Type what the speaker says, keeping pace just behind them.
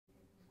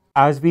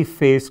As we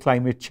face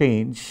climate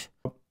change,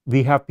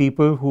 we have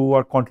people who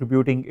are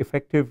contributing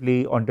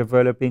effectively on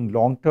developing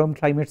long-term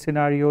climate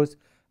scenarios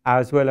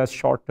as well as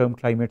short-term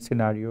climate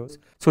scenarios.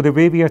 So the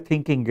way we are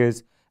thinking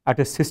is at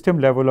a system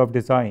level of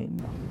design.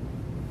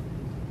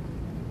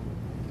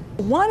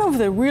 One of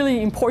the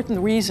really important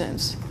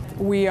reasons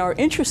we are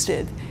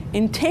interested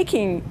in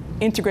taking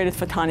integrated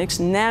photonics,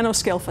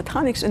 nanoscale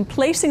photonics, and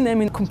placing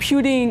them in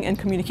computing and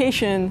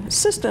communication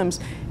systems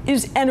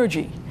is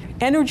energy.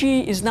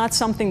 Energy is not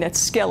something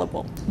that's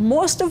scalable.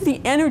 Most of the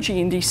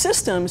energy in these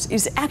systems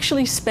is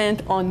actually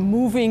spent on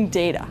moving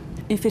data,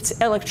 if it's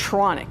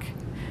electronic.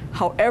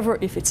 However,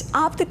 if it's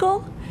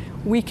optical,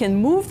 we can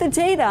move the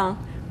data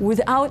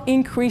without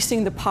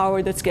increasing the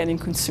power that's getting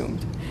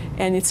consumed.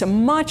 And it's a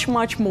much,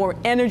 much more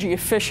energy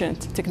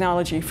efficient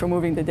technology for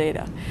moving the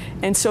data.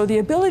 And so the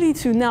ability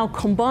to now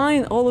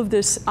combine all of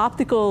this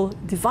optical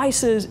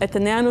devices at the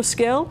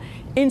nanoscale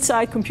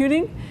inside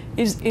computing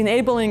is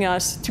enabling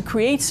us to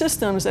create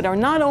systems that are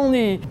not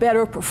only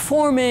better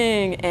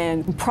performing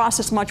and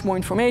process much more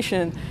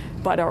information,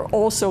 but are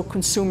also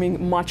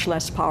consuming much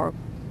less power.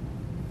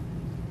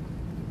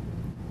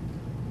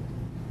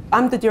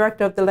 I'm the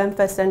director of the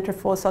Lenfest Center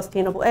for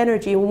Sustainable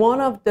Energy.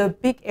 One of the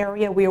big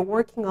areas we are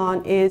working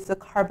on is the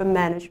carbon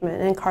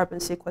management and carbon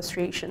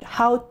sequestration,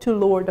 how to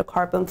lower the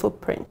carbon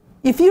footprint.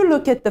 If you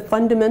look at the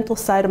fundamental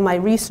side of my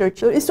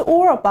research, it's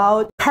all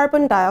about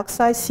carbon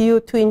dioxide,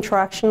 CO2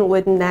 interaction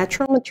with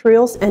natural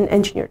materials and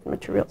engineered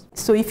materials.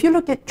 So if you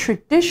look at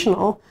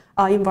traditional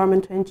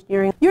environmental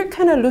engineering, you're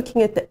kind of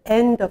looking at the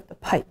end of the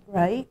pipe,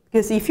 right?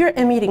 Because if you're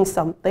emitting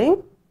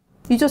something,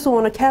 you just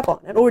want to cap on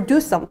it or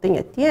do something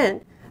at the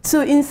end.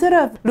 So instead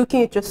of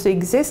looking at just the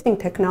existing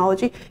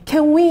technology,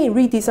 can we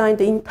redesign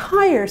the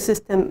entire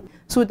system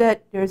so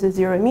that there's a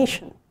zero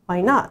emission? Why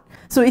not?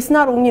 So it's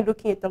not only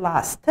looking at the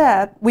last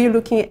step, we're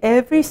looking at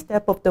every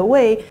step of the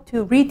way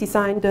to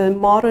redesign the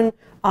modern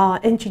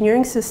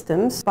engineering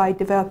systems by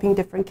developing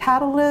different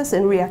catalysts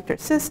and reactor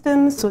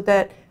systems so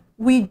that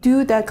we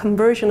do that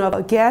conversion of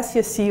a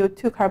gaseous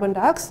CO2 carbon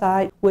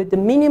dioxide with the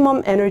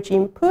minimum energy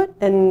input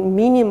and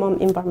minimum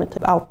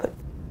environmental output.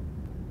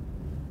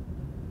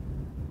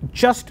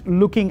 Just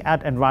looking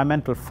at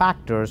environmental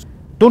factors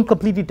don't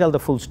completely tell the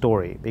full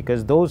story,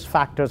 because those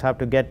factors have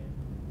to get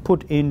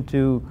put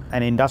into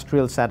an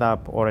industrial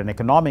setup or an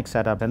economic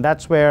setup, and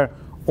that's where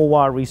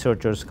OR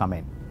researchers come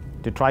in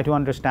to try to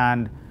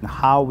understand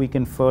how we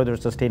can further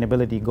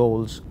sustainability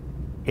goals.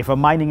 If a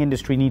mining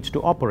industry needs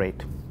to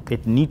operate,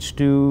 it needs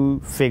to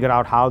figure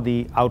out how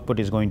the output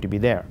is going to be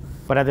there.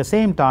 But at the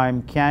same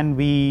time, can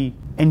we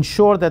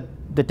ensure that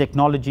the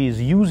technology is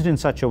used in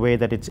such a way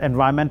that its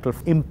environmental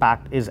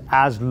impact is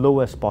as low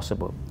as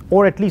possible,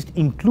 or at least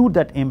include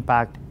that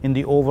impact in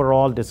the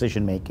overall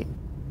decision making?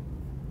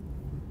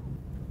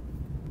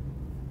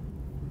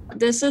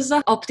 This is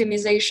an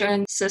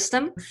optimization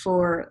system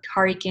for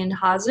hurricane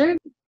hazard.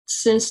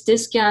 Since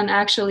this can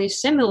actually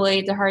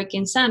simulate the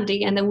Hurricane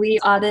Sandy, and then we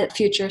added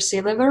future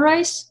sea level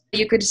rise,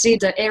 you could see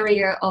the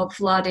area of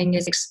flooding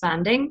is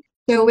expanding.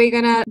 So we're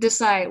gonna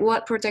decide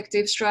what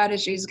protective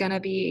strategy is gonna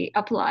be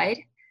applied.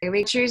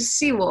 We choose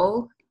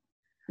seawall,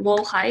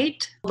 wall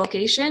height,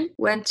 location,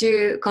 when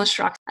to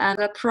construct, and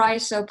the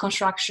price of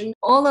construction.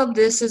 All of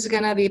this is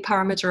gonna be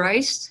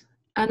parameterized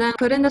and then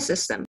put in the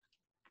system.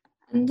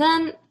 And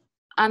then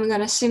I'm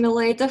gonna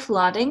simulate the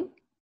flooding.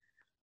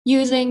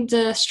 Using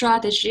the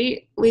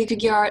strategy, we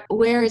figure out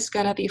where it's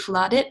gonna be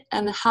flooded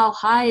and how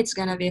high it's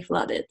gonna be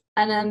flooded.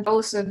 And then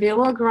also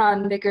below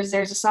ground, because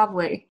there's a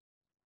subway.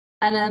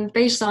 And then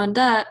based on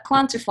that,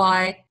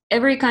 quantify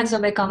every kind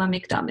of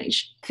economic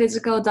damage,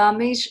 physical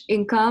damage,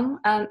 income,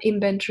 and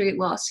inventory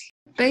loss.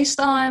 Based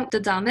on the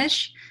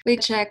damage, we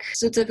check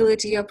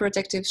suitability of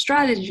protective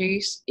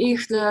strategies.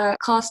 If the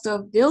cost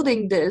of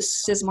building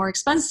this is more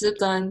expensive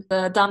than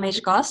the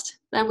damage cost,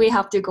 then we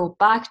have to go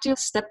back to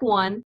step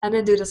one and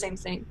then do the same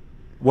thing.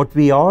 What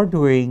we are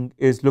doing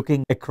is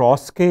looking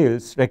across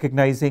scales,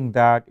 recognizing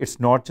that it's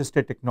not just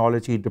a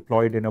technology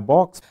deployed in a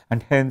box,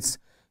 and hence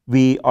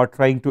we are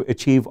trying to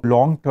achieve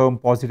long-term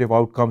positive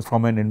outcomes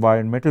from an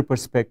environmental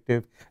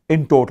perspective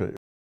in total.